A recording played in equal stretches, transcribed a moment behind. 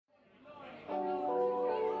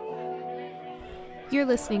You're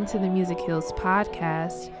listening to the Music Heals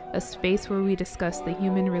podcast, a space where we discuss the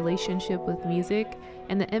human relationship with music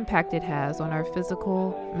and the impact it has on our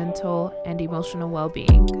physical, mental, and emotional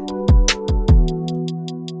well-being.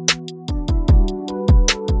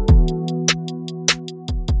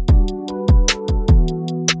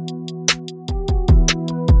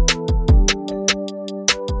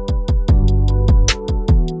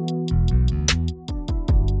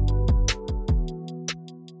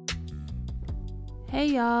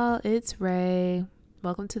 Hey y'all, it's Ray.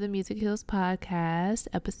 Welcome to the Music Heals podcast,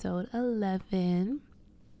 episode 11.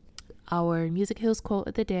 Our Music Heals quote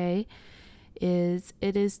of the day is,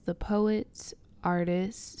 "It is the poets,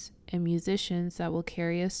 artists, and musicians that will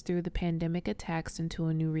carry us through the pandemic attacks into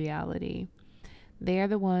a new reality. They are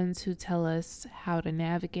the ones who tell us how to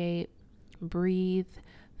navigate, breathe,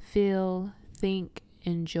 feel, think,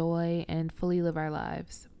 enjoy, and fully live our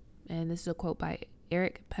lives." And this is a quote by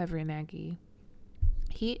Eric Peverenaghi.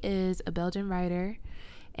 He is a Belgian writer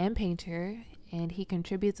and painter, and he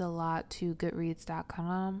contributes a lot to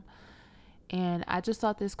Goodreads.com. And I just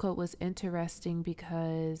thought this quote was interesting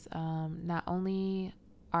because not only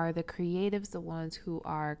are the creatives the ones who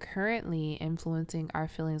are currently influencing our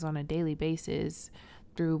feelings on a daily basis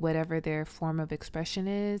through whatever their form of expression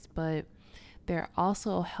is, but they're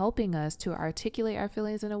also helping us to articulate our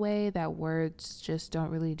feelings in a way that words just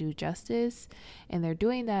don't really do justice. And they're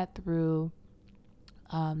doing that through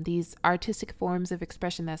these artistic forms of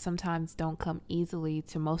expression that sometimes don't come easily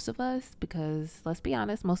to most of us because, let's be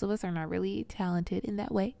honest, most of us are not really talented in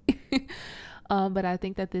that way. But I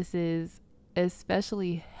think that this is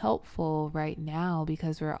especially helpful right now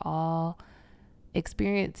because we're all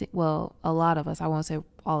experiencing, well, a lot of us, I won't say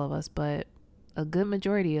all of us, but a good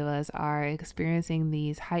majority of us are experiencing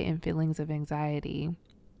these heightened feelings of anxiety.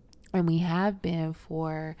 And we have been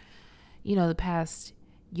for, the past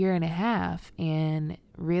year and a half, and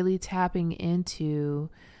really tapping into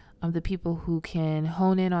the people who can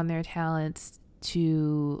hone in on their talents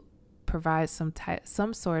to provide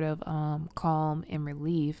some sort of calm and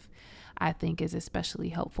relief, I think is especially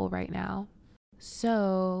helpful right now.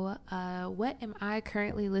 So what am I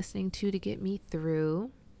currently listening to get me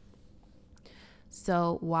through?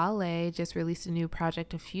 So Wale just released a new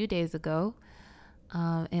project a few days ago.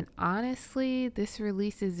 And honestly, this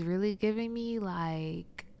release is really giving me like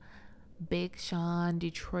Big Sean,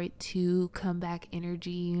 Detroit 2 comeback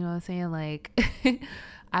energy, you know what I'm saying? Like,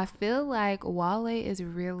 I feel like Wale is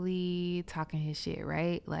really talking his shit,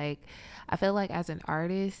 right? Like, I feel like as an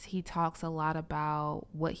artist, he talks a lot about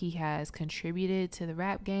what he has contributed to the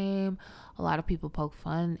rap game. A lot of people poke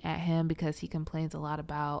fun at him because he complains a lot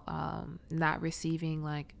about not receiving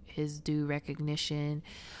like his due recognition.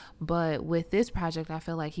 But with this project, I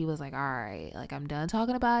feel like he was like, all right, like I'm done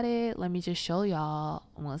talking about it. Let me just show y'all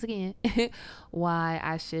once again why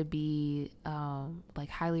I should be like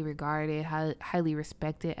highly regarded, highly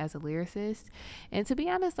respected as a lyricist. And to be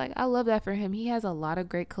honest, like I love that for him. He has a lot of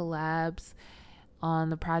great collabs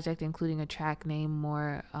on the project, including a track named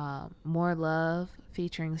More Love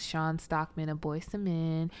featuring Sean Stockman of Boyz II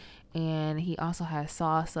Men. And he also has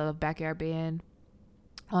Sauce of Backyard Band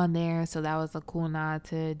on there, so that was a cool nod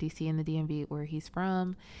to DC and the DMV where he's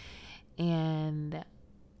from. And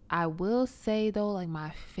I will say though, like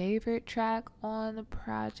my favorite track on the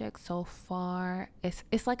project so far,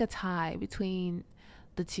 it's like a tie between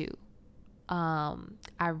the two. I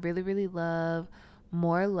really love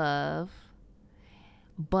More Love,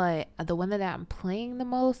 but the one that I'm playing the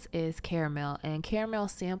most is Caramel, and Caramel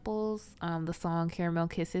samples the song Caramel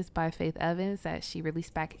Kisses by Faith Evans that she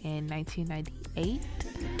released back in 1998.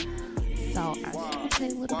 So I'm just gonna play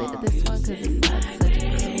a little bit of this one because it's like such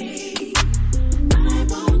a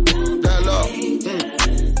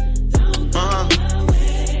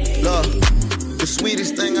Look, the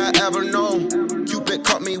sweetest thing I ever known. Cupid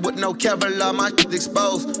caught me with no Kevlar, my shit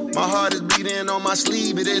exposed. My heart is bleeding on my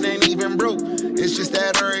sleeve, but it ain't even broke. It's just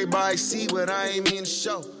that everybody see what I ain't mean to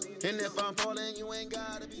show. And if I'm falling, you ain't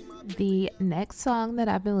gotta be my... The next song that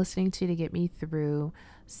I've been listening to get me through.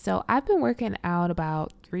 So I've been working out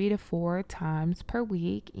about 3 to 4 times per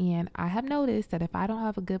week, and I have noticed that if I don't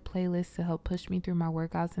have a good playlist to help push me through my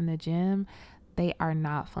workouts in the gym, they are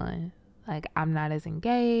not fun. Like I'm not as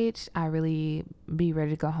engaged. I really be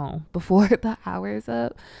ready to go home before the hour is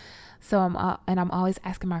up. So I'm always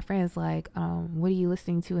asking my friends like, what are you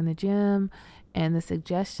listening to in the gym? And the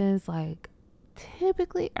suggestions like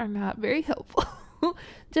typically are not very helpful.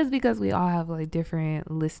 Just because we all have like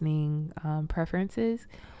different listening preferences.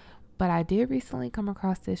 But I did recently come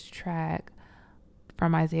across this track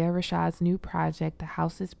from Isaiah Rashad's new project, The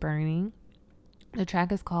House is Burning. The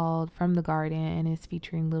track is called From the Garden and is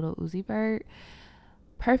featuring Lil Uzi Vert.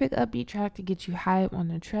 perfect upbeat track to get you hype on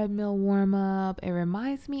the treadmill warm up. It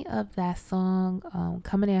reminds me of that song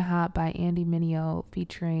Coming In Hot by Andy Mineo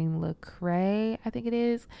featuring Lecrae, I think it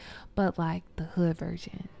is, but like the hood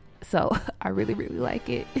version. So I really, really like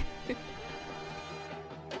it.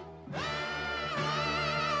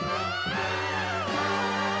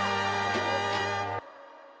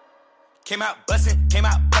 Came out bustin', came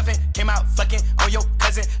out puffin', came out fucking on your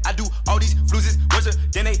cousin. I do all these fluses worse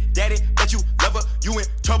than they daddy. Bet you love her, you in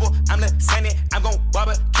trouble. I'm listening, I'm gon'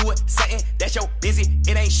 barbecue it, something that's your busy.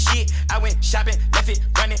 It ain't shit. I went shopping, left it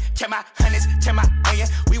running. Check my honeys, check my onion.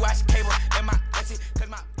 We watch cable and my auntie, cause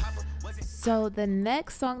my papa wasn't. So the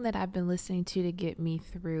next song that I've been listening to get me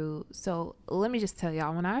through. So let me just tell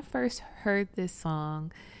y'all, when I first heard this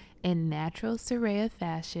song, in natural Soraya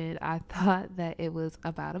fashion, I thought that it was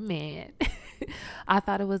about a man. I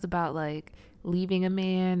thought it was about like leaving a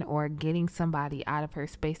man or getting somebody out of her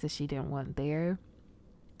space that she didn't want there.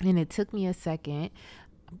 And it took me a second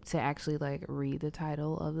to actually like read the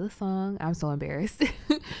title of the song. I'm so embarrassed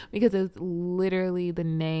because it's literally the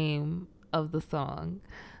name of the song.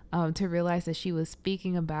 To realize that she was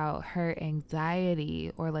speaking about her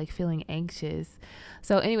anxiety or like feeling anxious.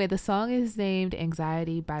 So anyway, the song is named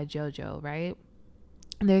Anxiety by JoJo, right?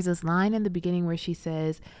 And there's this line in the beginning where she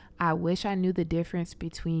says, I wish I knew the difference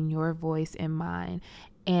between your voice and mine.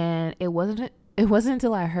 And it wasn't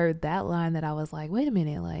until I heard that line that I was like, wait a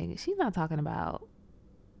minute, like she's not talking about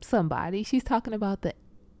somebody. She's talking about the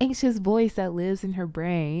anxious voice that lives in her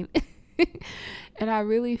brain. And I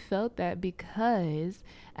really felt that because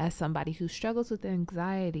as somebody who struggles with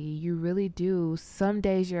anxiety, you really do. Some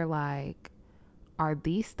days you're like, are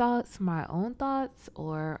these thoughts my own thoughts,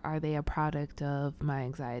 or are they a product of my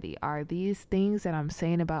anxiety? Are these things that I'm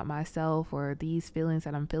saying about myself, or these feelings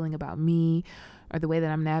that I'm feeling about me, or the way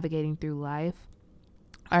that I'm navigating through life,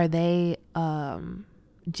 are they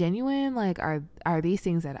genuine? Like, are these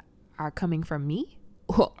things that are coming from me?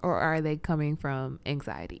 Or are they coming from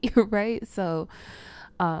anxiety, right? So,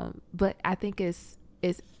 but I think it's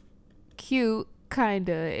cute, kind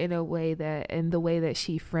of, in the way that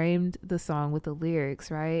she framed the song with the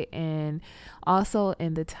lyrics, right? And also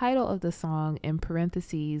in the title of the song, in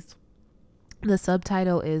parentheses, the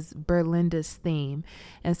subtitle is Berlinda's Theme.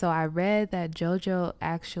 And so I read that JoJo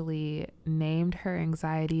actually named her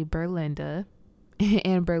anxiety Berlinda,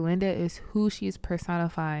 and Berlinda is who she's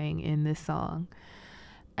personifying in this song.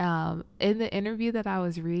 In the interview that I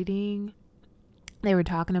was reading, they were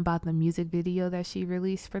talking about the music video that she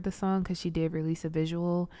released for the song, because she did release a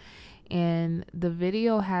visual, and the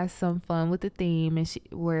video has some fun with the theme, and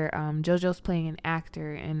where JoJo's playing an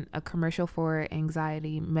actor in a commercial for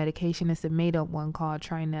anxiety medication. It's a made-up one called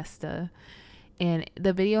Trinesta, and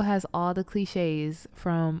the video has all the cliches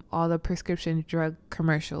from all the prescription drug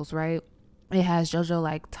commercials, right? It has JoJo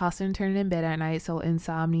like tossing and turning in bed at night, so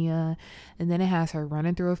insomnia. And then it has her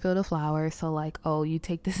running through a field of flowers. So like, oh, you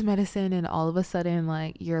take this medicine and all of a sudden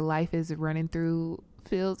like your life is running through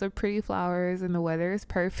fields of pretty flowers and the weather is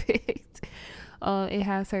perfect. It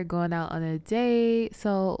has her going out on a date.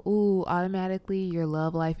 So, automatically your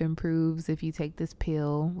love life improves if you take this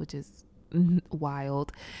pill, which is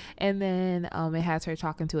wild. And then it has her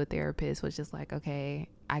talking to a therapist, which is like, okay,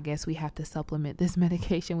 I guess we have to supplement this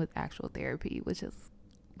medication with actual therapy, which is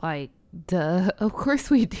like, duh, of course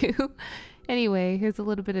we do. Anyway, here's a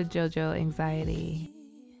little bit of JoJo Anxiety.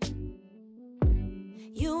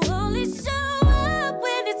 You only show up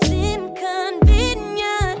when it's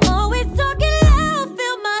inconvenient. Always talking loud,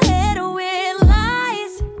 fill my head with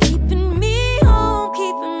lies. Keeping me home,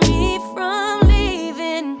 keeping me from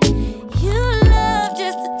leaving. You love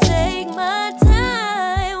just to take my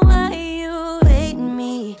time. Why you hate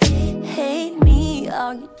me,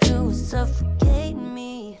 all you do is suffocate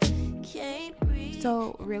me. Can't breathe.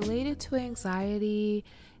 So related to anxiety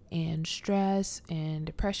and stress and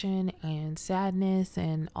depression and sadness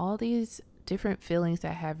and all these different feelings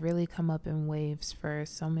that have really come up in waves for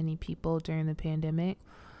so many people during the pandemic,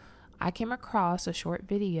 I came across a short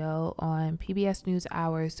video on PBS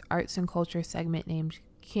NewsHour's Arts and Culture segment named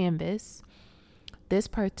Canvas. This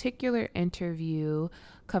particular interview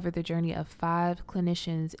covered the journey of 5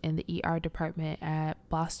 clinicians in the ER department at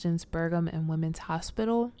Boston's Brigham and Women's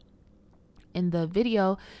Hospital. In the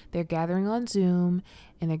video, they're gathering on Zoom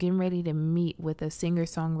and they're getting ready to meet with a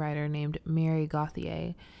singer-songwriter named Mary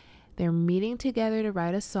Gauthier. They're meeting together to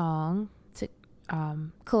write a song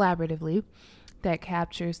collaboratively that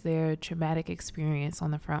captures their traumatic experience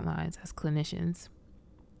on the front lines as clinicians.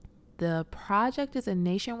 The project is a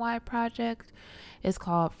nationwide project. It's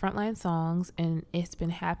called Frontline Songs, and it's been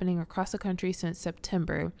happening across the country since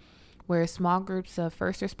September, where small groups of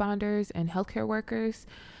first responders and healthcare workers,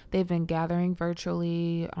 they've been gathering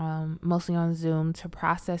virtually, mostly on Zoom, to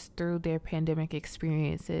process through their pandemic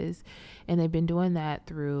experiences. And they've been doing that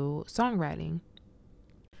through songwriting.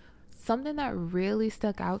 Something that really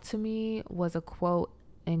stuck out to me was a quote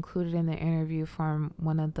included in the interview from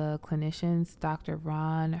one of the clinicians, Dr.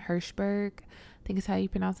 Ron Hirschberg. I think is how you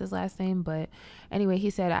pronounce his last name. But anyway, he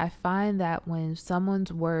said, "I find that when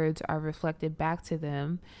someone's words are reflected back to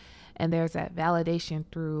them and there's that validation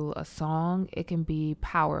through a song, it can be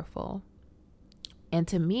powerful." And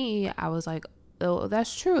to me, I was like, oh,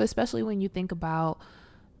 that's true, especially when you think about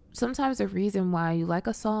sometimes the reason why you like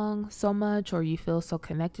a song so much or you feel so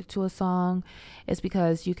connected to a song is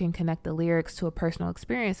because you can connect the lyrics to a personal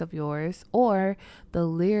experience of yours, or the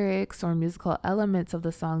lyrics or musical elements of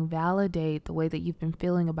the song validate the way that you've been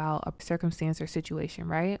feeling about a circumstance or situation,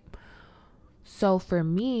 right? So for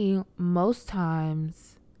me, most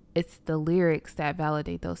times it's the lyrics that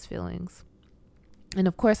validate those feelings. And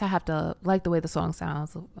of course, I have to like the way the song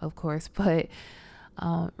sounds, of course, but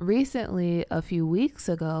recently, a few weeks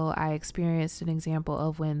ago, I experienced an example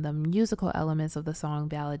of when the musical elements of the song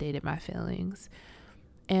validated my feelings.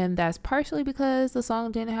 And that's partially because the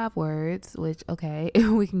song didn't have words, which, okay,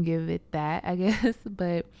 we can give it that, I guess.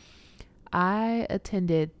 But I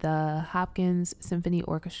attended the Hopkins Symphony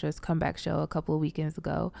Orchestra's comeback show a couple of weekends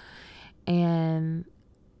ago. And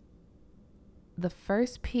the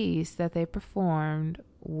first piece that they performed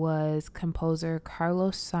was composer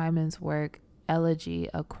Carlos Simon's work, Elegy,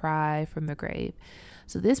 A Cry from the Grave.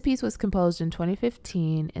 So this piece was composed in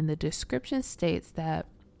 2015, and the description states that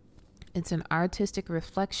it's an artistic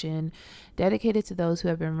reflection dedicated to those who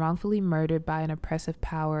have been wrongfully murdered by an oppressive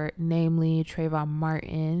power, namely Trayvon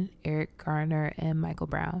Martin, Eric Garner, and Michael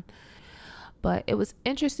Brown. But it was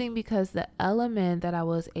interesting because the element that I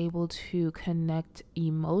was able to connect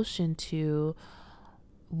emotion to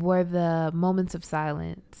were the moments of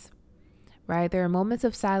silence. Right? There are moments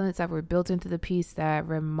of silence that were built into the piece that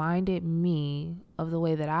reminded me of the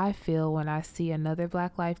way that I feel when I see another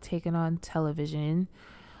Black life taken on television,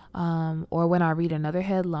 or when I read another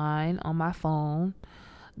headline on my phone.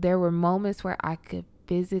 There were moments where I could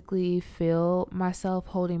physically feel myself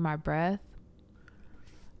holding my breath.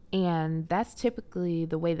 And that's typically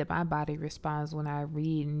the way that my body responds when I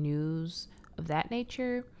read news of that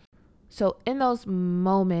nature. So in those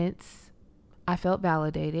moments, I felt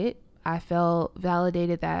validated. I felt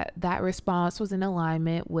validated that that response was in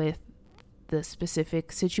alignment with the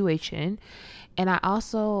specific situation. And I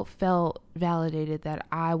also felt validated that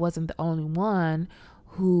I wasn't the only one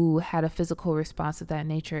who had a physical response of that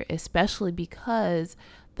nature, especially because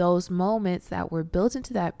those moments that were built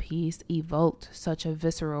into that piece evoked such a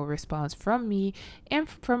visceral response from me and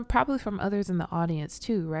from probably from others in the audience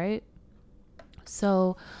too, right?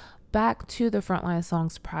 So back to the Frontline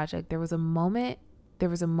Songs project, there was a moment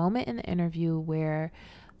in the interview where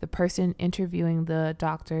the person interviewing the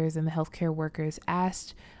doctors and the healthcare workers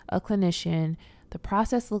asked a clinician, the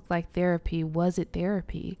process looked like therapy. Was it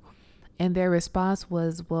therapy? And their response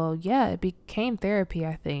was, well, yeah, it became therapy,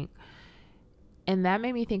 I think. And that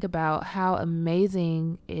made me think about how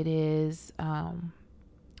amazing it is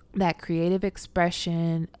that creative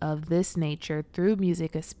expression of this nature through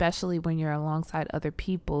music, especially when you're alongside other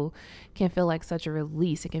people, can feel like such a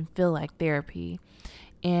release. It can feel like therapy.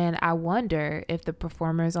 And I wonder if the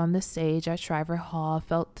performers on the stage at Shriver Hall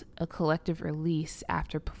felt a collective release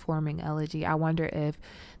after performing Elegy. I wonder if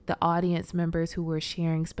the audience members who were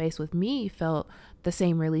sharing space with me felt the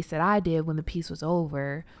same release that I did when the piece was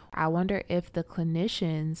over. I wonder if the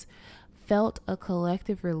clinicians felt a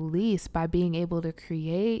collective release by being able to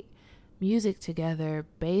create music together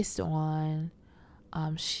based on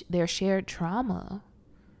their shared trauma.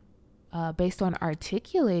 Based on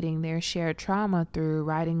articulating their shared trauma through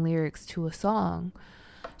writing lyrics to a song.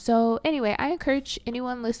 So anyway, I encourage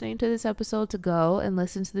anyone listening to this episode to go and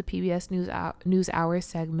listen to the PBS News Hour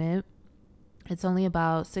segment. It's only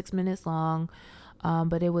about 6 minutes long,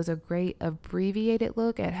 but it was a great abbreviated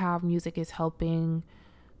look at how music is helping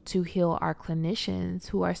to heal our clinicians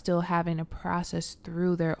who are still having to process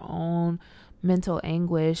through their own mental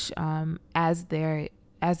anguish as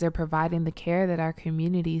they're providing the care that our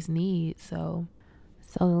communities need. So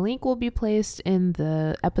the link will be placed in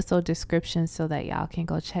the episode description so that y'all can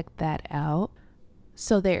go check that out.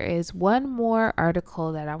 So there is one more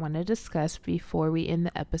article that I want to discuss before we end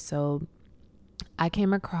the episode. I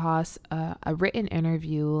came across a written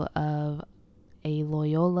interview of a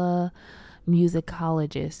Loyola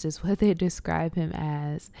musicologist, is what they describe him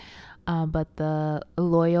as. But the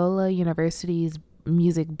Loyola University's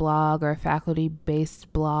music blog or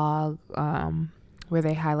faculty-based blog where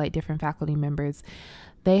they highlight different faculty members.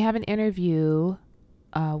 They have an interview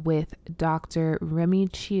with Dr. Remy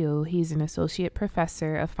Chiu. He's an associate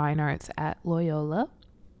professor of fine arts at Loyola.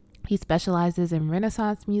 He specializes in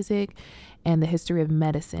Renaissance music and the history of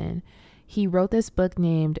medicine. He wrote this book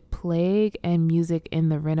named Plague and Music in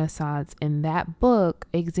the Renaissance, and that book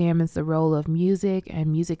examines the role of music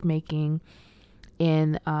and music making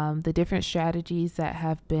in the different strategies that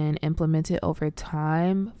have been implemented over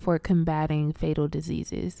time for combating fatal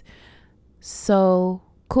diseases. So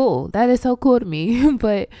cool. That is so cool to me.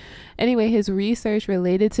 But anyway, his research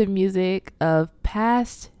related to music of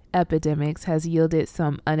past epidemics has yielded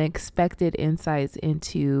some unexpected insights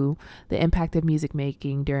into the impact of music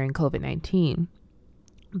making during COVID-19.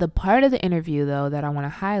 The part of the interview, though, that I want to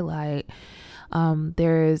highlight,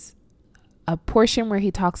 there's a portion where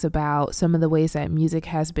he talks about some of the ways that music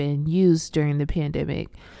has been used during the pandemic,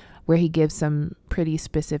 where he gives some pretty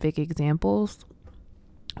specific examples.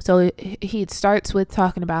 So he starts with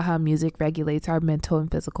talking about how music regulates our mental and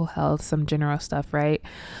physical health, some general stuff, right?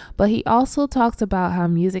 But he also talks about how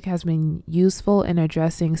music has been useful in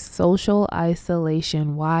addressing social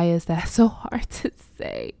isolation. Why is that so hard to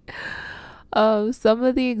say? Some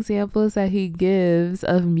of the examples that he gives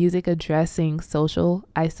of music addressing social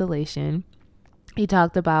isolation, he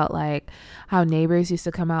talked about like how neighbors used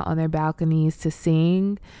to come out on their balconies to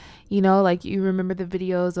sing. You know, like you remember the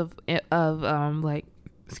videos of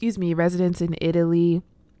residents in Italy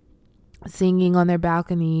singing on their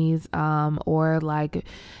balconies, or like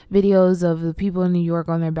videos of the people in New York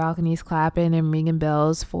on their balconies clapping and ringing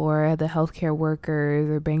bells for the healthcare workers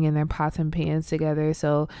or banging their pots and pans together.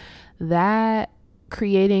 So that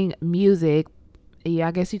creating music, yeah,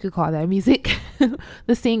 I guess you could call that music.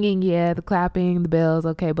 The singing, yeah, the clapping, the bells,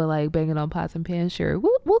 okay, but like banging on pots and pans, sure,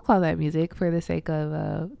 we'll call that music for the sake of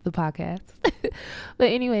the podcast. But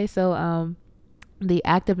anyway, so the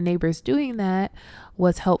act of neighbors doing that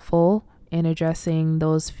was helpful in addressing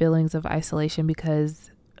those feelings of isolation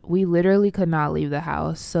because we literally could not leave the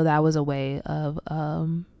house. So that was a way of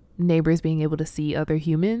neighbors being able to see other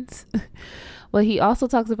humans. But he also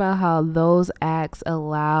talks about how those acts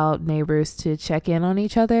allowed neighbors to check in on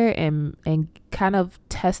each other and kind of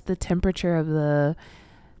test the temperature of the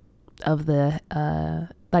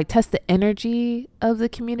test the energy of the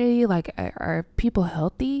community. Like, are people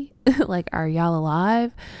healthy? Like, are y'all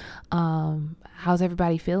alive? How's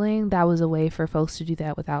everybody feeling? That was a way for folks to do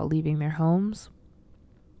that without leaving their homes.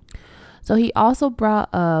 So he also brought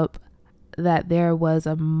up that there was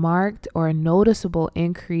a marked or noticeable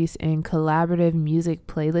increase in collaborative music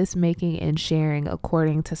playlist making and sharing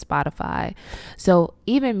according to Spotify. So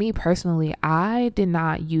even me personally, I did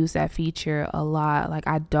not use that feature a lot. Like,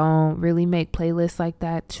 I don't really make playlists like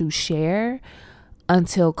that to share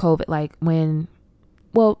until COVID.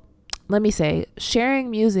 Let me say, sharing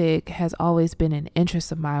music has always been an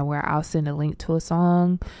interest of mine, where I'll send a link to a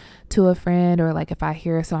song to a friend, or like if I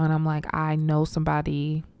hear a song, I'm like, I know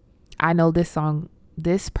this song,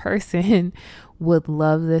 this person would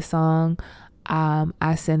love this song.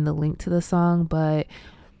 I send the link to the song, but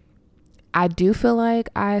I do feel like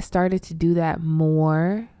I started to do that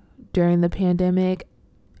more during the pandemic.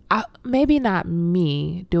 Maybe not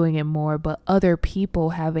me doing it more, but other people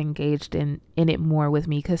have engaged in it more with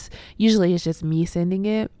me, because usually it's just me sending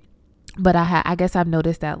it. But I guess I've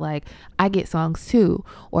noticed that like I get songs too,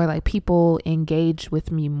 or like people engage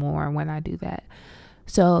with me more when I do that.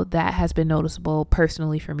 So that has been noticeable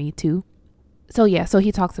personally for me too. So yeah, so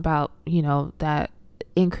he talks about, that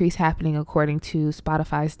increase happening according to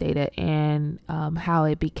Spotify's data, and how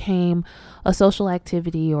it became a social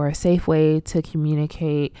activity or a safe way to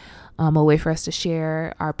communicate, a way for us to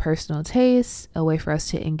share our personal tastes, a way for us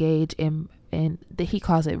to engage in he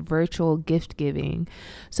calls it virtual gift giving.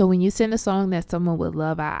 So when you send a song that someone would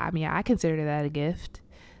love, I consider that a gift.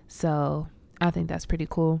 So I think that's pretty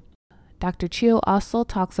cool. Dr. Chiu also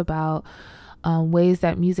talks about ways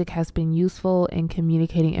that music has been useful in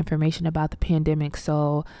communicating information about the pandemic.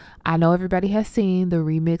 So I know everybody has seen the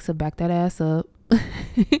remix of Back That Ass Up,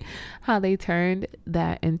 how they turned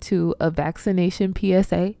that into a vaccination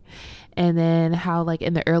PSA. And then how like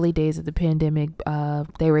in the early days of the pandemic,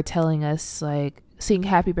 they were telling us like sing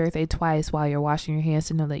happy birthday twice while you're washing your hands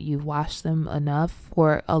to know that you've washed them enough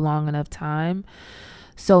for a long enough time.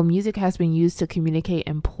 So music has been used to communicate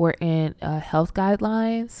important health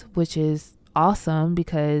guidelines, which is awesome,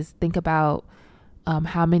 because think about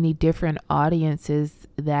how many different audiences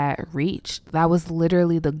that reached. That was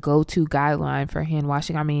literally the go-to guideline for hand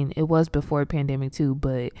washing. I mean, it was before pandemic too,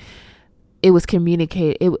 but it was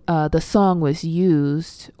communicated. The song was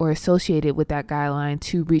used or associated with that guideline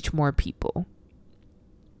to reach more people.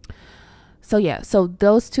 So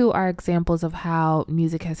those two are examples of how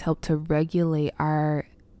music has helped to regulate our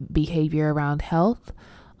behavior around health,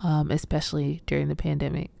 especially during the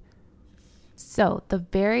pandemic. So the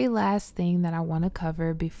very last thing that I want to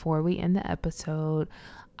cover before we end the episode,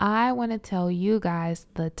 I want to tell you guys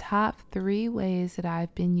the top 3 ways that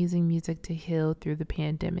I've been using music to heal through the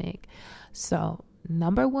pandemic. So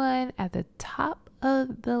number 1 at the top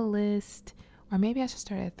of the list, or maybe I should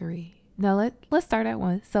start at 3. No, let's start at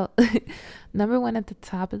 1. So number 1 at the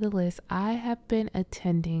top of the list, I have been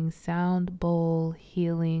attending sound bowl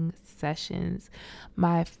healing sessions.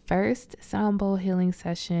 My first sound bowl healing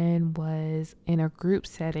session was in a group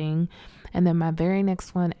setting, and then my very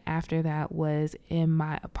next one after that was in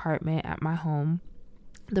my apartment at my home.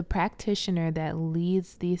 The practitioner that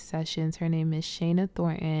leads these sessions, her name is Shayna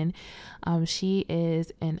Thornton. She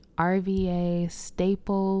is an RVA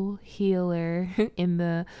staple healer in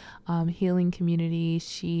the healing community.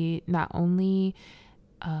 She not only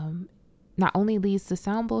leads the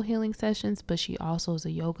sound bowl healing sessions, but she also is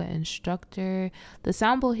a yoga instructor. The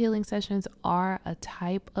sound bowl healing sessions are a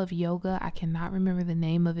type of yoga. I cannot remember the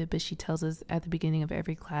name of it, but she tells us at the beginning of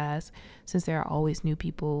every class, since there are always new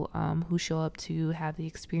people who show up to have the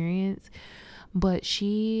experience. But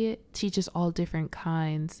she teaches all different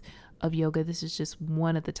kinds of yoga. This is just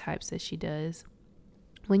one of the types that she does.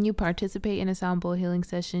 When you participate in a sound bowl healing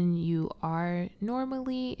session, you are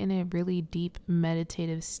normally in a really deep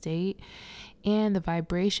meditative state, and the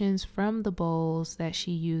vibrations from the bowls that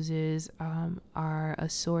she uses are a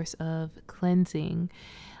source of cleansing.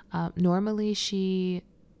 Normally, she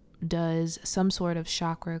does some sort of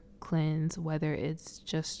chakra cleanse, whether it's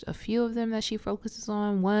just a few of them that she focuses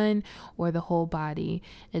on, one, or the whole body.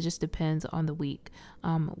 It just depends on the week,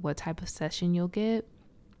 what type of session you'll get.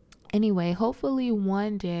 Anyway, hopefully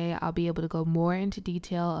one day I'll be able to go more into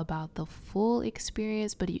detail about the full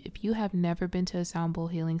experience. But if you have never been to a sound bowl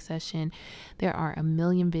healing session, there are a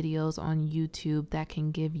million videos on YouTube that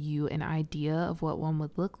can give you an idea of what one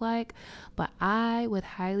would look like. But I would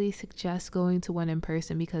highly suggest going to one in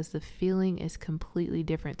person, because the feeling is completely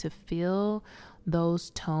different. To feel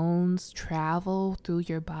those tones travel through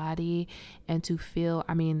your body, and to feel,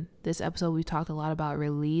 this episode we talked a lot about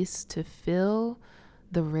release, to feel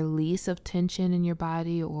the release of tension in your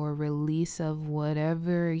body, or release of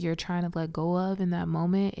whatever you're trying to let go of in that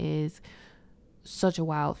moment, is such a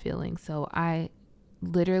wild feeling. So I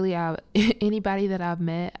literally, anybody that I've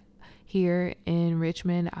met here in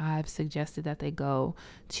Richmond, I've suggested that they go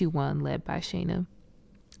to one led by Shayna.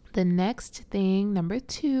 The next thing, number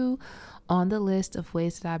 2 on the list of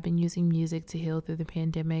ways that I've been using music to heal through the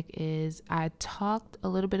pandemic, is, I talked a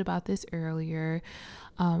little bit about this earlier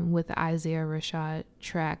with the Isaiah Rashad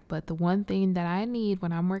track, but the one thing that I need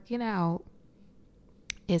when I'm working out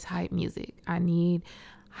is hype music. I need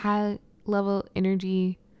high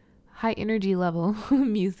energy level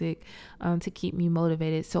music to keep me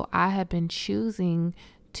motivated. So I have been choosing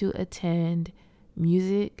to attend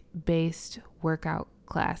music-based workout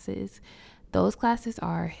classes. Those classes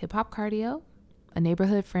are Hip Hop Cardio. A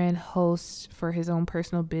neighborhood friend hosts, for his own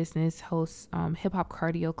personal business, hosts hip hop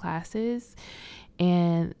cardio classes,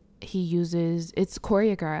 and it's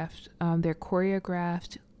choreographed. They're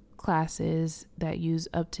choreographed classes that use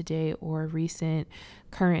up-to-date or recent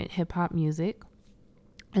current hip hop music.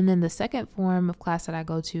 And then the second form of class that I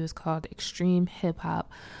go to is called Extreme Hip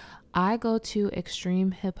Hop. I go to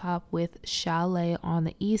Extreme Hip Hop with Chalet on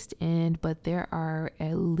the East End, but there are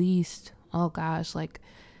at least,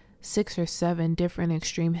 6 or 7 different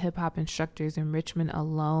extreme hip hop instructors in Richmond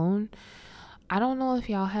alone. I don't know if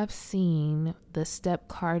y'all have seen the step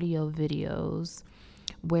cardio videos,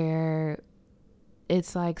 where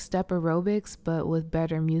it's like step aerobics but with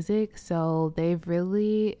better music. So they've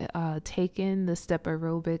really taken the step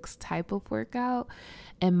aerobics type of workout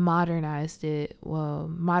and modernized the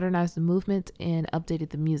movement and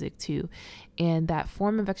updated the music too. And that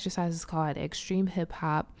form of exercise is called Extreme Hip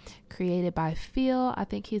Hop, created by Phil. I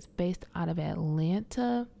think he's based out of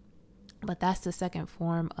Atlanta. But that's the second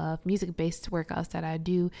form of music-based workouts that I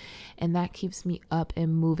do, and that keeps me up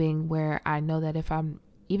and moving, where I know that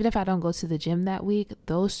even if I don't go to the gym that week,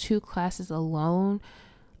 those 2 classes alone,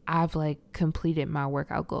 I've completed my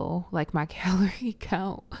workout goal, my calorie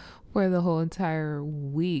count for the whole entire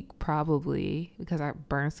week, probably, because I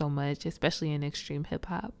burn so much, especially in extreme hip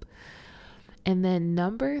hop. And then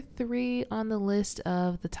number 3 on the list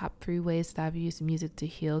of the top 3 ways that I've used music to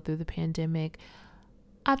heal through the pandemic,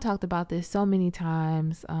 I've talked about this so many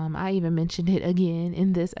times. I even mentioned it again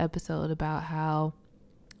in this episode about how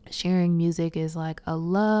sharing music is a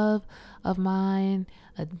love of mine,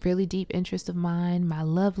 a really deep interest of mine, my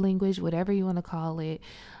love language, whatever you want to call it.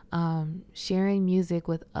 sharing music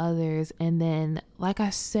with others, and then, like I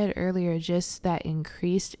said earlier, just that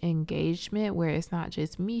increased engagement where it's not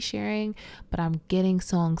just me sharing, but I'm getting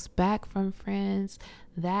songs back from friends.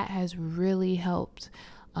 That has really helped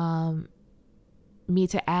me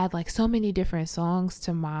to add like so many different songs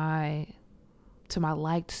to my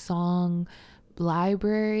liked song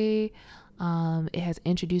library. It has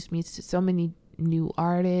introduced me to so many new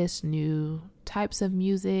artists, new types of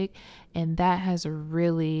music, and that has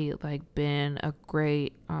really like been a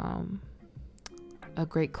great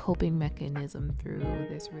coping mechanism through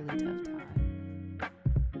this really tough time.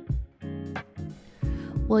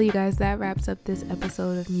 Well, you guys, that wraps up this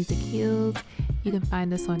episode of Music Heals. You can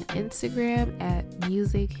find us on Instagram at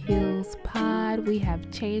Music Heals Pod. We have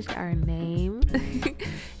changed our name.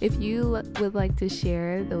 If you would like to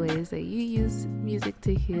share the ways that you use music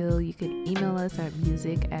to heal, you can email us at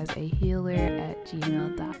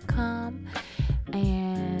musicasahealer@gmail.com.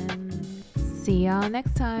 And see y'all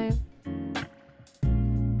next time.